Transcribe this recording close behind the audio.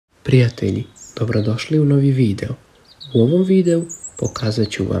Prijatelji, dobrodošli u novi video. U ovom videu pokazat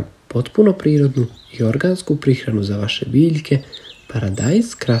ću vam potpuno prirodnu i organsku prihranu za vaše biljke,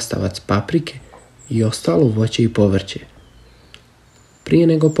 paradajz, krastavac, paprike i ostalo voće i povrće. Prije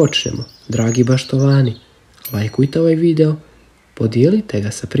nego počnemo, dragi baštovani, lajkujte ovaj video, podijelite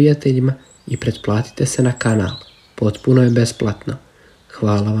ga sa prijateljima i pretplatite se na kanal. Potpuno je besplatno.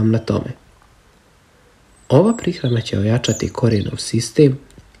 Hvala vam na tome. Ova prihrana će ojačati korijenov sistem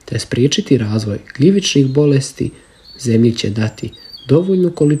te spriječiti razvoj gljivičnih bolesti. Zemlji će dati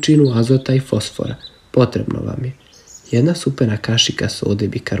dovoljnu količinu azota i fosfora. Potrebno vam je 1 supena kašika sode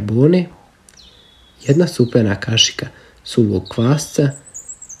bikarbone, 1 supena kašika suhog kvasca,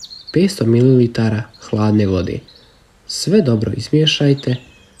 500 ml hladne vode. Sve dobro izmiješajte.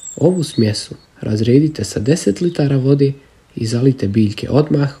 Ovu smjesu razredite sa 10 litara vode i zalijte biljke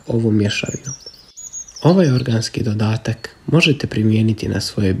odmah ovom mješavinom. Ovaj organski dodatak možete primijeniti na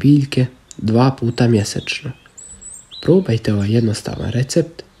svoje biljke 2 puta mjesečno. Probajte ovaj jednostavan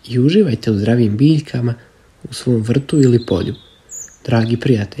recept i uživajte u zdravim biljkama u svom vrtu ili polju. Dragi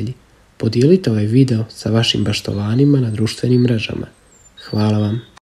prijatelji, podijelite ovaj video sa vašim baštovanima na društvenim mrežama. Hvala vam.